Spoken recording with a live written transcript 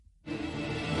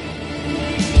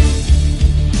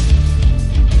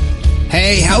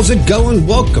Hey, how's it going?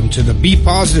 Welcome to the Be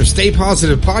Positive, Stay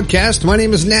Positive podcast. My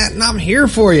name is Nat and I'm here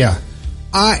for you.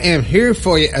 I am here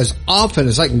for you as often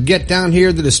as I can get down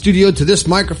here to the studio, to this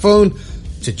microphone,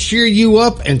 to cheer you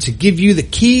up and to give you the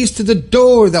keys to the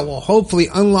door that will hopefully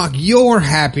unlock your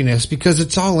happiness, because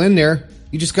it's all in there.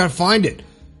 You just gotta find it.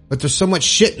 But there's so much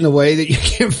shit in the way that you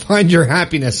can't find your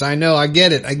happiness. I know. I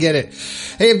get it.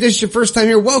 Hey, if this is your first time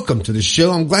here, welcome to the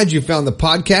show. I'm glad you found the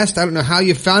podcast. I don't know how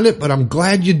you found it, but I'm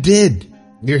glad you did.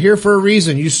 You're here for a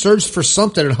reason. You searched for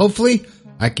something, and hopefully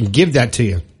I can give that to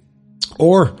you.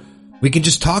 Or we can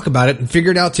just talk about it and figure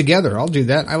it out together. I'll do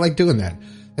that. I like doing that.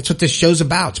 That's what this show's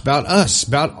about. It's about us,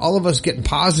 about all of us getting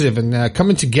positive and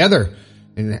coming together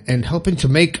and hoping to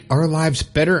make our lives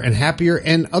better and happier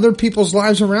and other people's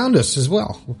lives around us as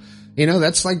well. You know,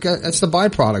 that's like, that's the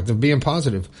byproduct of being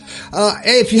positive.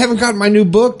 Hey, if you haven't got my new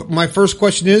book, my first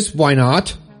question is, why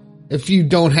not? If you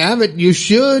don't have it, you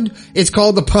should. It's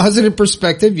called The Positive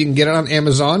Perspective. You can get it on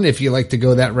Amazon if you like to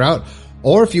go that route.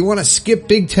 Or if you want to skip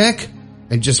big tech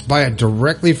and just buy it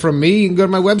directly from me, you can go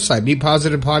to my website,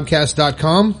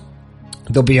 bepositivepodcast.com.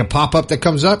 There'll be a pop-up that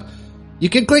comes up. You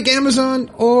can click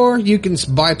Amazon, or you can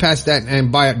bypass that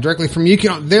and buy it directly from me. You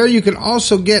can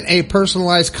also get a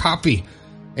personalized copy.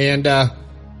 And I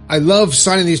love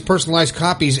signing these personalized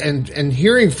copies and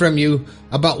hearing from you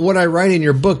about what I write in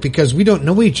your book, because we don't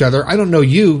know each other. I don't know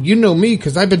you. You know me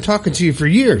because I've been talking to you for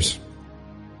years.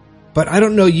 But I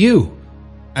don't know you.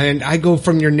 And I go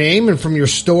from your name and from your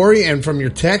story and from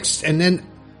your text, and then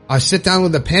I sit down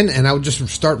with a pen and I would just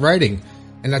start writing.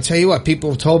 And I tell you what, people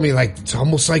have told me, like, it's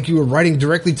almost like you were writing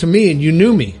directly to me and you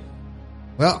knew me.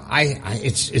 Well,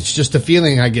 it's just a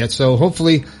feeling I get. So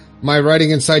hopefully my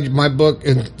writing inside my book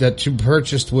that you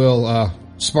purchased will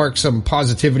spark some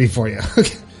positivity for you.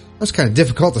 That's kind of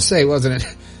difficult to say, wasn't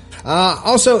it?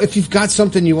 Also, if you've got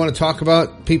something you want to talk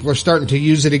about, people are starting to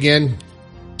use it again.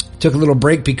 Took a little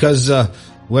break because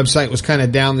website was kind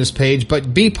of down this page,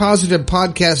 but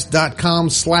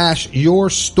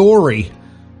bepositivepodcast.com/yourstory.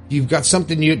 You've got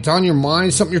something it's on your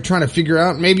mind, something you're trying to figure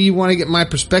out. Maybe you want to get my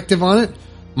perspective on it,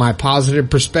 my positive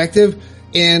perspective,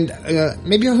 and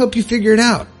maybe I'll help you figure it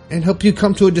out and help you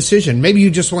come to a decision. Maybe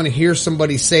you just want to hear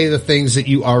somebody say the things that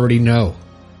you already know.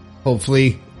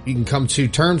 Hopefully you can come to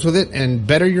terms with it and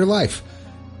better your life.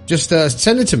 Just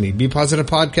send it to me,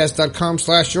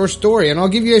 bepositivepodcast.com/yourstory, and I'll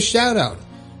give you a shout out.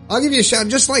 I'll give you a shout,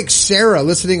 just like Sarah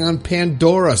listening on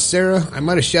Pandora. Sarah, I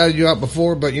might have shouted you out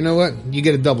before, but you know what? You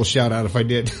get a double shout out if I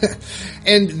did.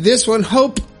 And this one,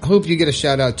 Hope you get a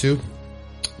shout out too.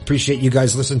 Appreciate you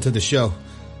guys listening to the show.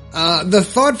 The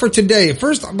thought for today,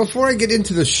 first, before I get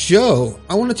into the show,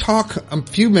 I want to talk a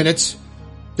few minutes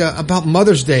about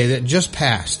Mother's Day that just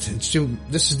passed.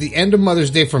 This is the end of Mother's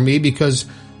Day for me because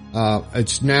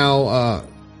it's now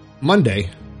Monday.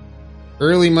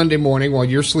 Early Monday morning while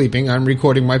you're sleeping, I'm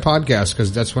recording my podcast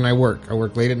because that's when I work. I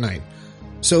work late at night.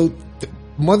 So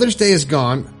Mother's Day is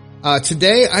gone.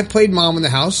 Today I played mom in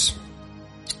the house,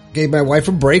 gave my wife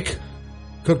a break,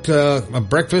 cooked a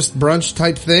breakfast brunch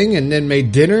type thing, and then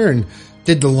made dinner and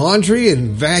did the laundry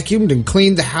and vacuumed and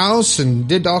cleaned the house and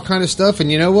did all kind of stuff.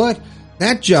 And you know what?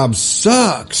 That job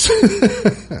sucks.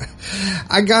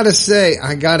 I gotta say,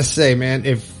 man,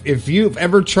 if you've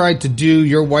ever tried to do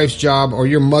your wife's job or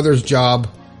your mother's job,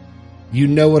 you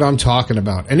know what I'm talking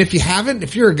about. And if you haven't,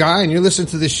 if you're a guy and you're listening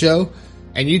to this show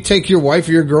and you take your wife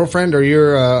or your girlfriend or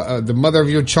your the mother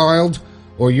of your child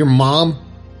or your mom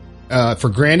for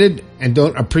granted and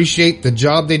don't appreciate the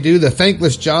job they do, the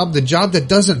thankless job, the job that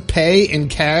doesn't pay in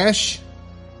cash,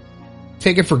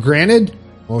 take it for granted,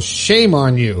 well, shame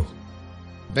on you.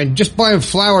 And just buying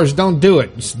flowers, don't do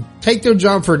it. Just take their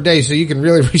job for a day so you can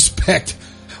really respect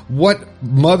what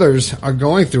mothers are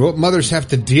going through, what mothers have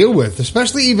to deal with,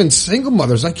 especially even single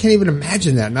mothers. I can't even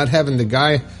imagine that, not having the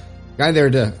guy there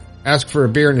to ask for a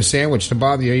beer and a sandwich to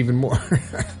bother you even more.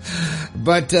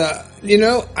 But, you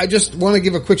know, I just want to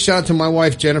give a quick shout out to my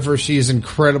wife, Jennifer. She is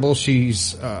incredible. She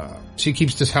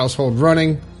keeps this household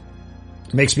running,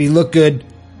 makes me look good.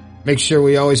 Make sure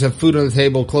we always have food on the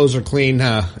table, clothes are clean,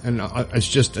 and it's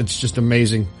just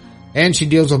amazing. And she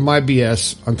deals with my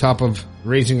BS on top of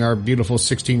raising our beautiful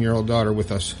 16-year-old daughter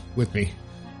with me.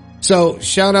 So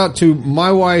shout out to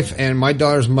my wife and my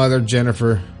daughter's mother,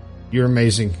 Jennifer. You're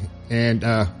amazing. And,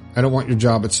 I don't want your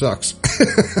job. It sucks.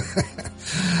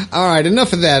 All right.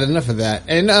 Enough of that.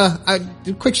 And, a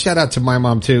quick shout out to my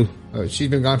mom too. She's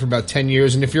been gone for about 10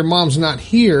 years. And if your mom's not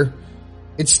here,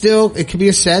 it could be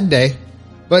a sad day.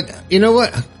 But you know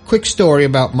what? A quick story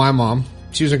about my mom.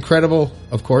 She was incredible.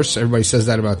 Of course, everybody says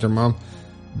that about their mom.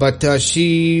 But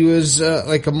she was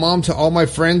like a mom to all my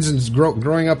friends and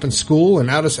growing up in school and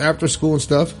after school and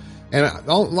stuff. And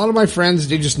a lot of my friends,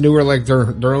 they just knew her like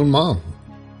their own mom.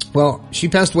 Well, she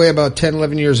passed away about 10,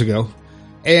 11 years ago.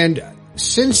 And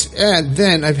since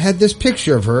then, I've had this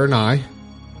picture of her and I.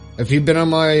 If you've been on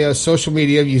my social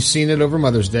media, you've seen it over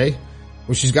Mother's Day,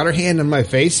 where she's got her hand on my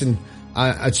face, and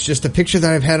it's just a picture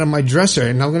that I've had on my dresser.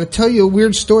 And I'm going to tell you a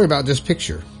weird story about this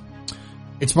picture.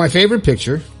 It's my favorite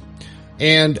picture,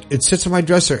 and it sits on my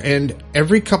dresser, and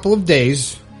every couple of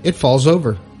days, it falls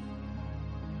over.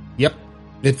 Yep,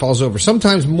 it falls over.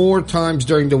 Sometimes more times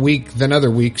during the week than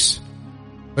other weeks.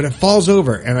 But it falls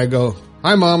over, and I go,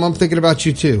 "Hi, Mom, I'm thinking about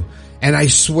you too." And I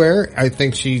swear, I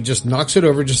think she just knocks it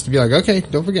over just to be like, "Okay,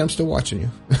 don't forget, I'm still watching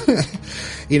you."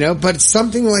 You know, but it's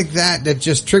something like that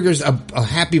just triggers a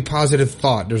happy, positive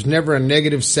thought. There's never a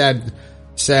negative, sad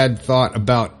thought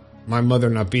about my mother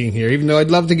not being here, even though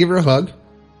I'd love to give her a hug.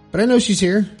 But I know she's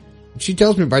here. She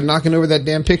tells me by knocking over that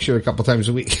damn picture a couple times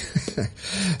a week.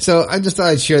 So I just thought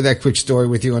I'd share that quick story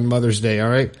with you on Mother's Day, all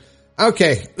right?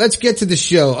 Okay, let's get to the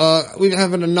show. We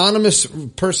have an anonymous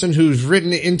person who's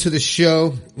written into the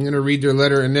show. I'm going to read their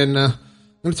letter, and then I'm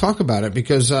going to talk about it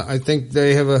because I think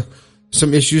they have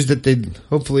some issues that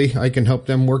hopefully I can help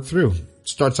them work through. It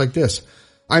starts like this.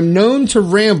 I'm known to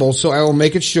ramble, so I will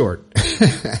make it short.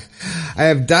 I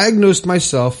have diagnosed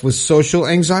myself with social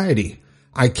anxiety.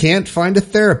 I can't find a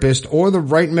therapist or the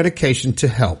right medication to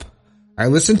help. I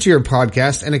listen to your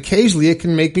podcast, and occasionally it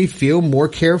can make me feel more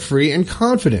carefree and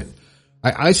confident.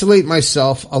 I isolate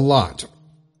myself a lot.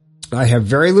 I have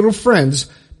very little friends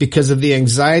because of the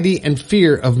anxiety and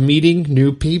fear of meeting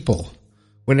new people.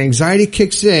 When anxiety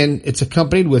kicks in, it's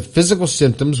accompanied with physical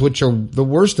symptoms, which are the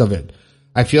worst of it.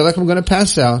 I feel like I'm going to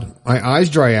pass out, my eyes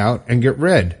dry out and get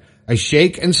red. I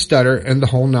shake and stutter and the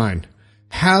whole nine.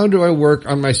 How do I work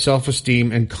on my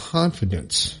self-esteem and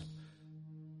confidence?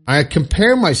 I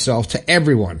compare myself to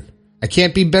everyone. I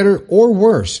can't be better or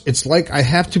worse. It's like I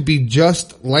have to be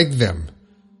just like them.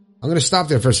 I'm going to stop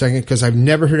there for a second because I've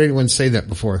never heard anyone say that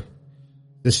before.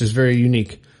 This is very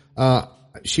unique.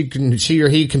 She or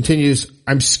he continues,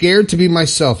 I'm scared to be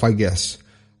myself, I guess.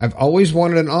 I've always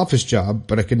wanted an office job,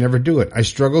 but I could never do it. I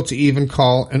struggle to even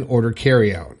call and order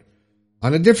carryout.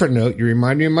 On a different note, you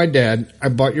remind me of my dad. I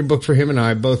bought your book for him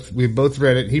and we've both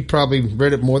read it. He probably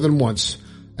read it more than once.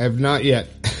 I have not yet.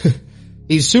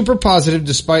 He's super positive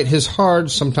despite his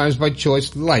hard, sometimes by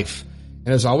choice, life, and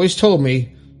has always told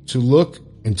me to look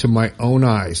into my own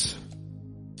eyes.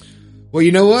 Well,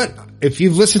 you know what? If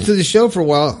you've listened to the show for a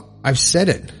while, I've said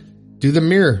it. Do the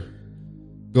mirror.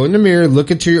 Go in the mirror,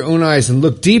 look into your own eyes, and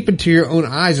look deep into your own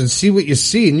eyes and see what you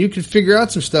see, and you can figure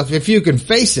out some stuff if you can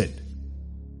face it.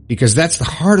 Because that's the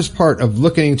hardest part of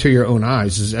looking into your own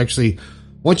eyes, is actually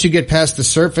once you get past the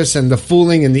surface and the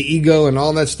fooling and the ego and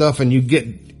all that stuff and you get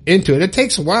into it, it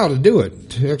takes a while to do it,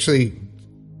 to actually,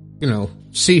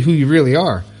 see who you really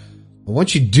are. But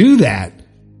once you do that,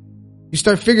 you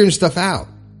start figuring stuff out.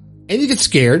 And you get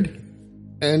scared.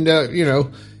 And,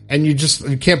 and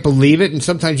you can't believe it. And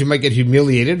sometimes you might get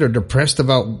humiliated or depressed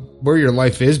about where your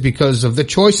life is because of the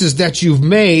choices that you've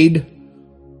made.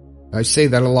 I say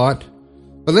that a lot.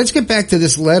 But let's get back to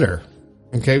this letter.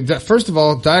 Okay, first of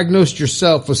all, diagnosed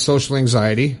yourself with social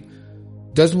anxiety.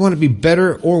 Doesn't want to be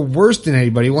better or worse than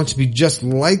anybody. Wants to be just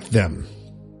like them.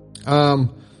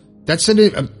 That's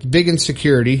a big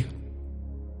insecurity.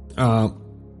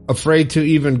 Afraid to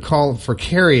even call for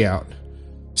carryout.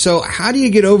 So how do you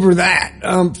get over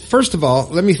that? First of all,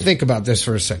 let me think about this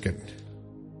for a second.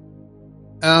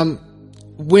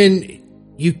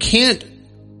 When you can't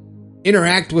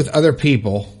interact with other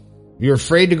people, you're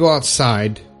afraid to go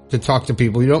outside to talk to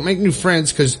people. You don't make new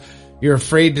friends because you're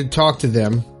afraid to talk to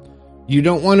them. You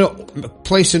don't want to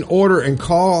place an order and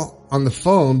call on the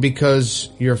phone because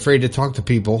you're afraid to talk to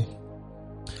people.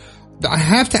 I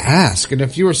have to ask, and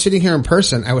if you were sitting here in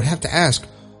person, I would have to ask,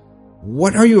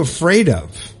 what are you afraid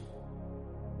of?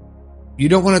 You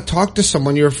don't want to talk to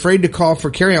someone. You're afraid to call for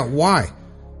carryout. Why?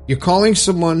 You're calling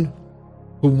someone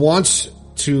who wants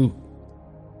to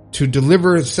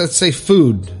deliver, let's say,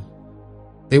 food.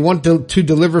 They want to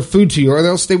deliver food to you, or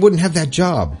else they wouldn't have that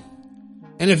job.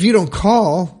 And if you don't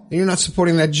call, you're not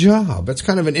supporting that job. That's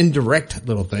kind of an indirect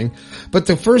little thing. But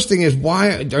the first thing is,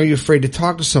 why are you afraid to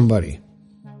talk to somebody?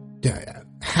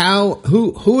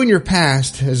 Who in your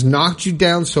past has knocked you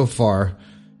down so far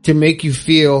to make you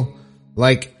feel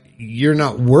like you're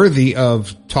not worthy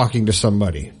of talking to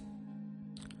somebody?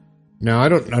 Now, I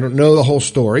don't know the whole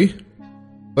story,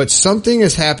 but something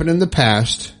has happened in the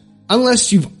past,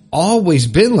 unless you've always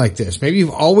been like this. Maybe you've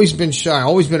always been shy,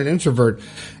 always been an introvert,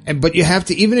 but you have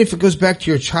to, even if it goes back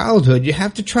to your childhood, you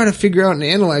have to try to figure out and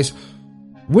analyze,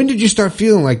 when did you start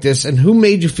feeling like this, and who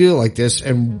made you feel like this,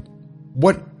 and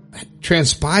what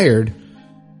transpired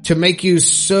to make you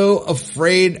so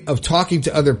afraid of talking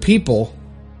to other people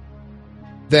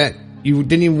that you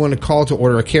didn't even want to call to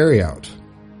order a carryout.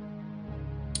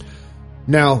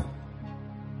 Now,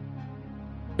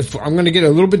 if I'm going to get a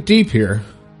little bit deep here,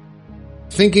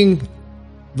 thinking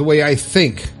the way I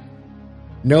think,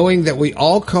 knowing that we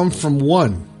all come from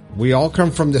one, we all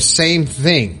come from the same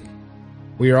thing.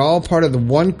 We are all part of the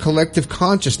one collective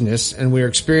consciousness, and we are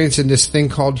experiencing this thing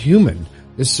called human.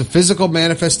 This is a physical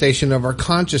manifestation of our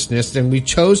consciousness, and we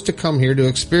chose to come here to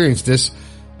experience this,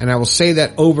 and I will say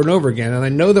that over and over again, and I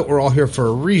know that we're all here for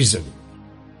a reason.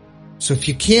 So if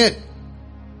you can't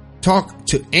talk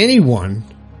to anyone,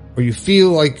 or you feel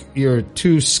like you're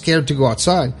too scared to go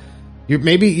outside,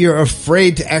 maybe you're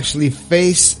afraid to actually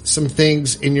face some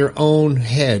things in your own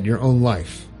head, your own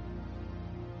life.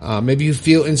 Maybe you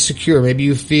feel insecure. Maybe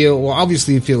you feel, well,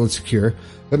 obviously you feel insecure,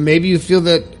 but maybe you feel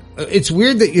that it's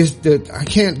weird that I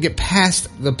can't get past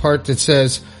the part that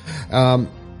says, let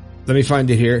me find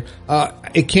it here.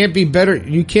 It can't be better.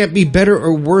 You can't be better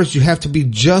or worse. You have to be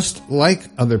just like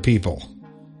other people.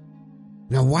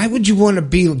 Now, why would you want to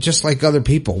be just like other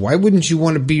people? Why wouldn't you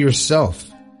want to be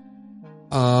yourself?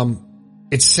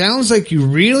 It sounds like you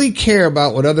really care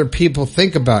about what other people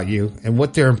think about you and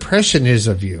what their impression is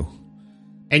of you.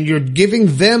 And you're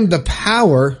giving them the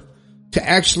power to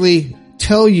actually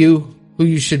tell you who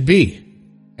you should be.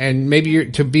 And maybe you're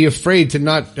to be afraid to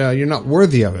not, you're not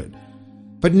worthy of it.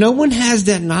 But no one has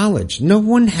that knowledge. No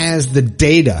one has the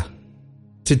data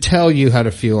to tell you how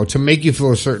to feel or to make you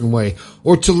feel a certain way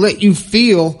or to let you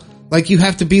feel like you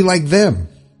have to be like them.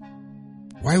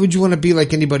 Why would you want to be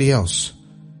like anybody else?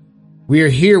 We are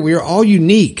here. We are all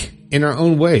unique in our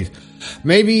own ways.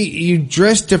 Maybe you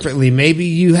dress differently. Maybe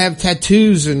you have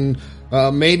tattoos and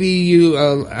maybe you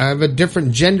have a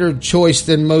different gender choice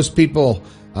than most people.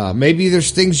 Maybe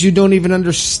there's things you don't even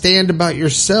understand about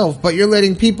yourself, but you're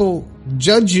letting people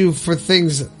judge you for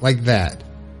things like that.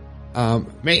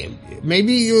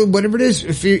 Maybe whatever it is,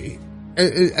 if you're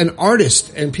an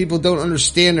artist and people don't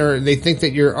understand or they think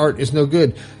that your art is no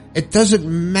good, it doesn't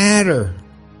matter.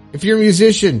 If you're a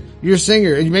musician, you're a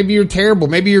singer, and maybe you're terrible,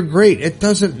 maybe you're great, it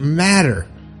doesn't matter.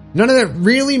 None of that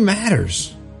really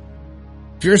matters.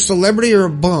 If you're a celebrity or a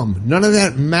bum, none of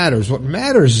that matters. What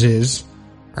matters is,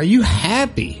 are you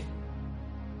happy?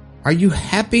 Are you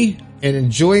happy and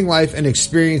enjoying life and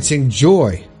experiencing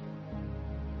joy?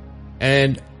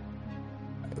 And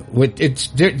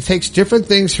it takes different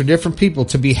things for different people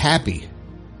to be happy.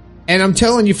 And I'm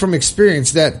telling you from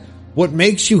experience that what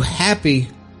makes you happy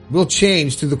will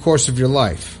change through the course of your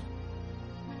life.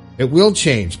 It will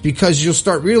change because you'll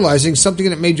start realizing something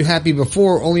that made you happy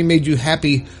before only made you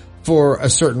happy for a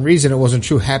certain reason. It wasn't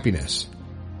true happiness.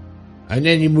 And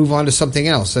then you move on to something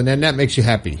else and then that makes you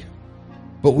happy.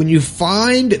 But when you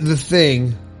find the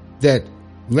thing that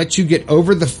lets you get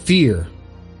over the fear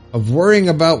of worrying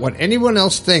about what anyone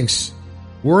else thinks,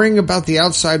 worrying about the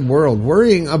outside world,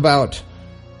 worrying about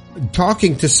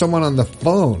talking to someone on the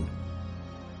phone,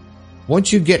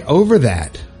 once you get over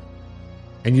that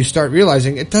and you start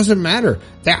realizing it doesn't matter,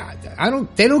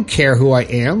 they don't care who I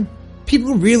am.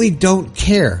 People really don't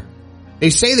care. They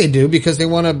say they do because they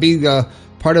want to be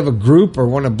part of a group or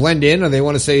want to blend in, or they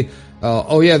want to say,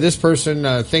 oh yeah, this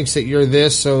person thinks that you're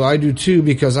this, so I do too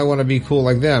because I want to be cool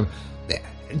like them.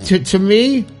 To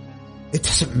me, it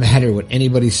doesn't matter what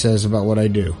anybody says about what I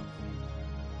do.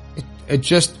 It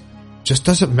just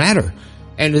doesn't matter.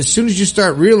 And as soon as you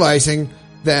start realizing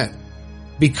that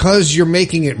because you're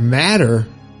making it matter,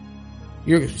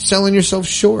 you're selling yourself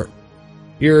short.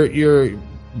 You're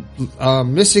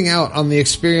missing out on the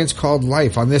experience called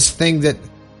life, on this thing that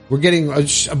we're getting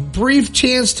a brief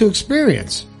chance to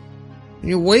experience. And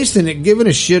you're wasting it giving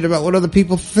a shit about what other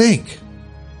people think.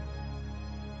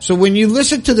 So when you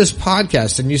listen to this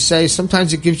podcast and you say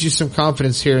sometimes it gives you some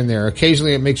confidence here and there,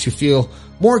 occasionally it makes you feel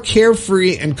more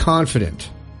carefree and confident.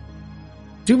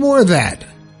 Do more of that.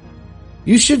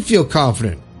 You should feel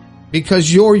confident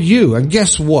because you're you. And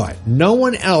guess what? No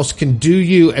one else can do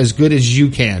you as good as you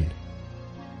can.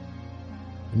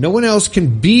 No one else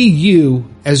can be you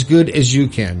as good as you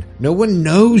can. No one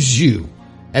knows you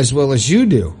as well as you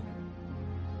do.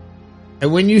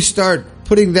 And when you start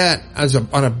putting that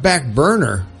on a back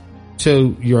burner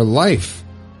to your life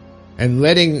and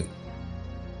letting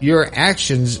your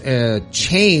actions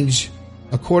change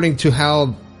according to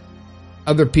how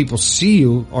other people see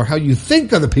you or how you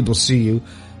think other people see you,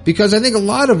 because I think a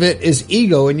lot of it is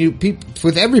ego, and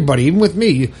with everybody, even with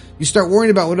me, you start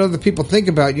worrying about what other people think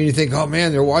about you, and you think, oh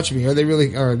man, they're watching me, they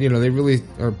really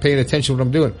are paying attention to what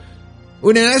I'm doing.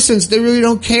 When in essence, they really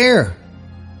don't care.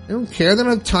 They don't care. They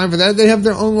don't have time for that. They have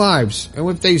their own lives. And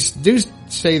if they do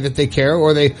say that they care,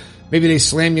 or maybe they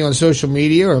slam you on social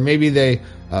media, or maybe they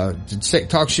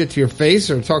talk shit to your face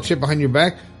or talk shit behind your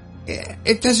back,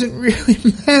 it doesn't really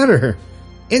matter.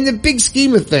 In the big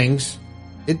scheme of things,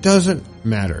 it doesn't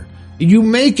matter. You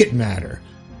make it matter.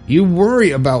 You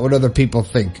worry about what other people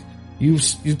think. You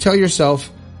tell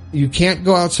yourself, you can't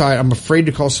go outside. I'm afraid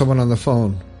to call someone on the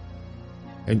phone.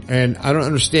 And I don't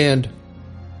understand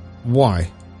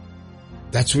why.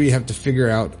 That's where you have to figure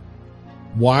out,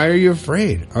 why are you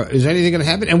afraid? Is anything going to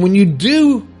happen? And when you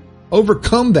do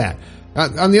overcome that,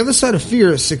 on the other side of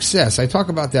fear is success. I talk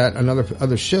about that on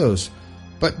other shows.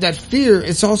 But that fear,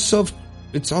 it's all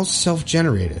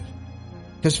self-generated.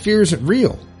 Because fear isn't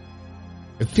real.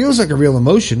 It feels like a real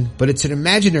emotion, but it's an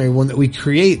imaginary one that we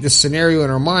create, this scenario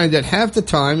in our mind that half the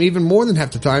time, even more than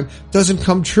half the time, doesn't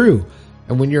come true.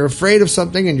 And when you're afraid of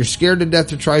something and you're scared to death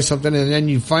to try something, and then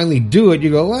you finally do it,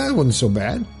 you go, well, that wasn't so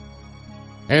bad.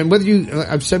 And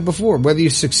I've said before, whether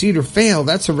you succeed or fail,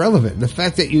 that's irrelevant. The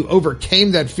fact that you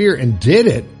overcame that fear and did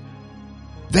it,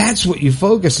 that's what you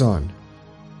focus on.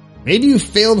 Maybe you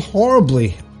failed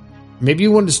horribly. Maybe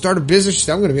you wanted to start a business. You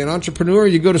say, I'm going to be an entrepreneur.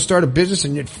 You go to start a business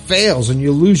and it fails and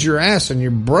you lose your ass and you're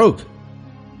broke.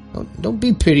 Don't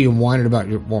be pity and whining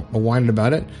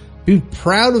about it. Be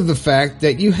proud of the fact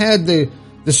that you had the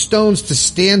stones to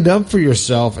stand up for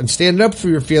yourself and stand up for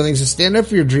your feelings and stand up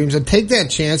for your dreams, and take that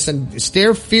chance and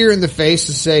stare fear in the face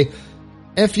and say,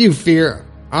 F you, fear.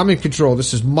 I'm in control.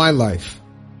 This is my life.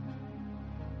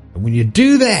 And when you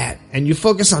do that and you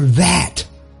focus on that,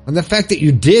 on the fact that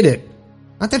you did it,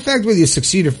 not the fact whether you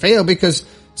succeed or fail, because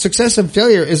success and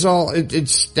failure is all, I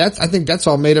think that's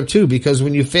all made up too, because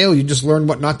when you fail, you just learn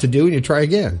what not to do and you try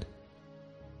again.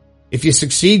 If you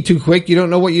succeed too quick, you don't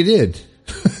know what you did.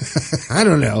 I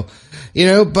don't know,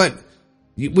 but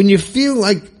when you feel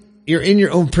like you're in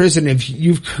your own prison, if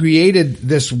you've created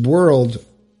this world,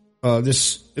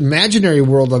 this imaginary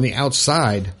world on the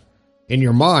outside in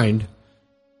your mind,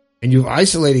 and you're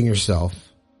isolating yourself,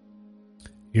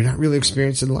 you're not really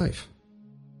experiencing life.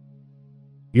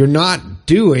 You're not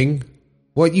doing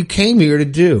what you came here to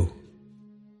do.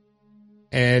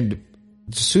 And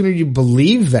the sooner you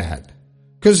believe that,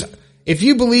 because if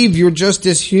you believe you're just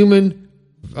this human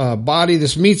body,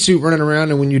 this meat suit running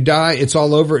around, and when you die, it's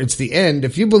all over, it's the end.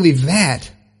 If you believe that,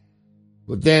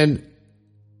 then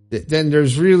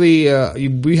there's really,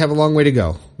 we have a long way to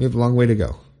go. We have a long way to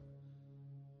go.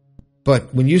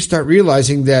 But when you start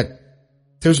realizing that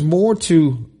there's more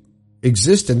to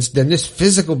existence than this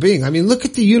physical being. I mean, look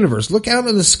at the universe. Look out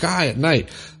in the sky at night.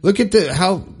 Look at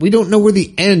how we don't know where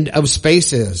the end of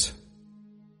space is.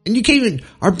 And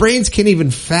our brains can't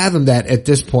even fathom that at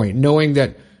this point, knowing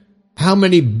that how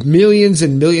many millions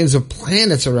and millions of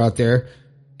planets are out there,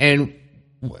 and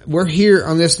we're here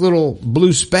on this little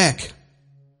blue speck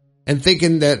and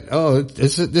thinking that,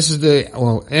 this is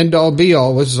the end all be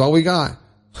all. This is all we got.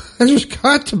 There's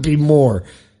got to be more.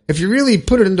 If you really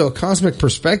put it into a cosmic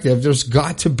perspective, there's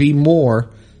got to be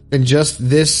more than just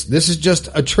this. This is just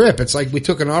a trip. It's like we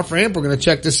took an off ramp. We're going to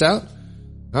check this out.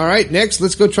 All right, next,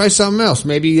 let's go try something else.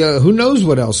 Maybe, who knows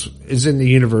what else is in the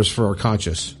universe for our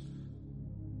conscious?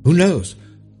 Who knows?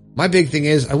 My big thing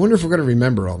is, I wonder if we're going to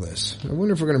remember all this. I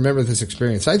wonder if we're going to remember this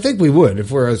experience. I think we would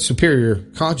if we're a superior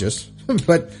conscious,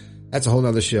 but that's a whole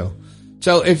nother show.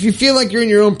 So if you feel like you're in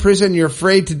your own prison, you're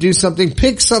afraid to do something,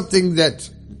 pick something that's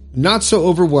not so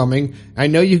overwhelming. I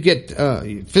know you get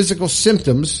physical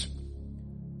symptoms.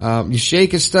 You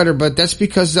shake and stutter, but that's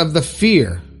because of the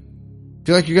fear.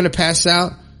 Feel like you're going to pass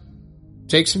out?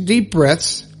 Take some deep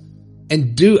breaths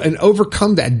and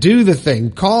overcome that. Do the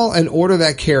thing. Call and order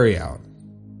that carry out.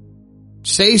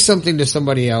 Say something to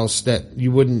somebody else that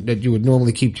you would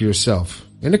normally keep to yourself.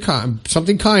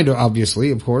 Something kind,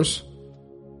 obviously, of course.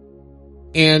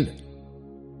 And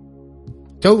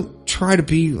don't try to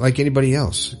be like anybody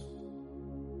else.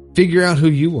 Figure out who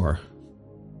you are.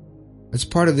 That's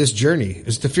part of this journey,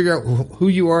 is to figure out who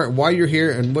you are, why you're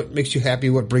here, and what makes you happy,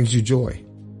 what brings you joy.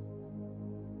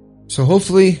 So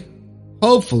hopefully,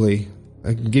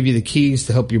 I can give you the keys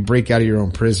to help you break out of your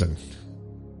own prison.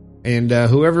 And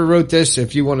whoever wrote this,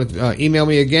 if you want to email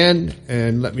me again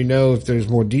and let me know if there's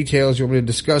more details you want me to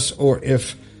discuss, or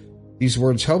if these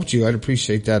words helped you, I'd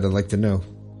appreciate that. I'd like to know.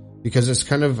 Because it's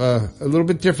kind of a little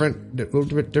bit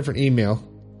different email.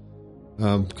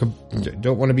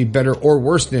 Don't want to be better or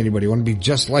worse than anybody. You want to be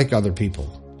just like other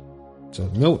people. So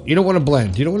no, you don't want to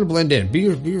blend. You don't want to blend in. Be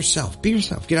yourself. Be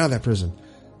yourself. Get out of that prison.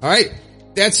 All right.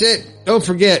 That's it. Don't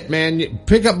forget, man.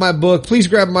 Pick up my book. Please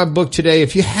grab my book today.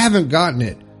 If you haven't gotten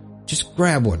it, just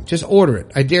grab one. Just order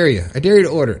it. I dare you. I dare you to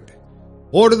order it.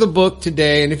 Order the book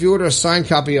today, and if you order a signed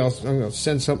copy, I'm going to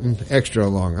send something extra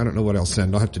along. I don't know what I'll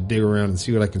send. I'll have to dig around and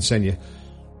see what I can send you.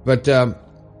 But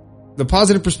The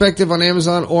Positive Perspective on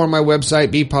Amazon or on my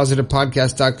website,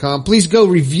 bepositivepodcast.com. Please go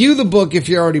review the book if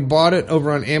you already bought it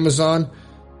over on Amazon.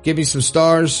 Give me some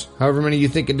stars, however many you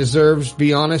think it deserves.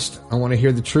 Be honest. I want to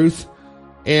hear the truth.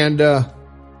 And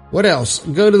what else?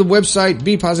 Go to the website,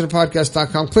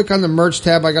 bepositivepodcast.com. Click on the merch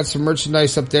tab. I got some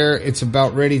merchandise up there. It's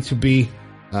about ready to be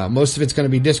most of it's going to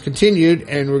be discontinued,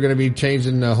 and we're going to be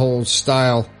changing the whole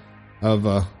style of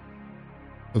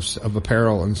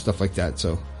apparel and stuff like that.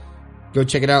 So go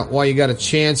check it out while you got a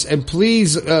chance. And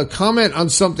please comment on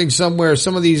something somewhere.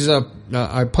 Some of these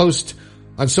I post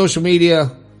on social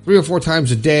media 3 or 4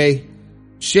 times a day.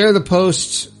 Share the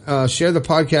posts. Share the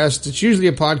podcast. It's usually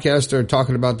a podcast or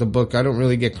talking about the book. I don't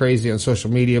really get crazy on social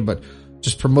media, but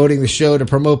just promoting the show to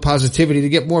promote positivity, to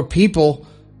get more people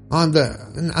on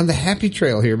the happy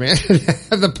trail here, man.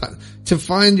 To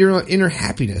find your inner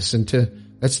happiness, and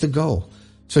that's the goal.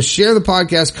 So share the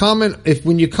podcast. Comment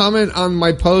when you comment on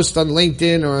my post on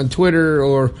LinkedIn or on Twitter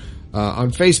or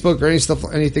on Facebook or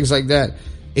anything like that.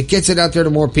 It gets it out there to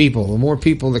more people. The more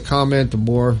people that comment, the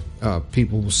more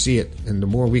people will see it, and the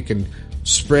more we can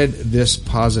spread this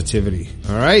positivity.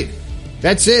 All right,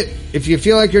 that's it. If you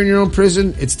feel like you're in your own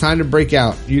prison, it's time to break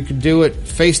out. You can do it.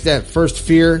 Face that first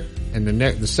fear, and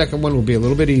the second one will be a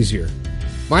little bit easier.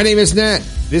 My name is Nat.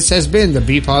 This has been the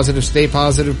Be Positive, Stay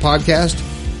Positive podcast.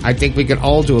 I think we can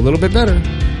all do a little bit better.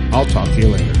 I'll talk to you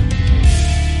later.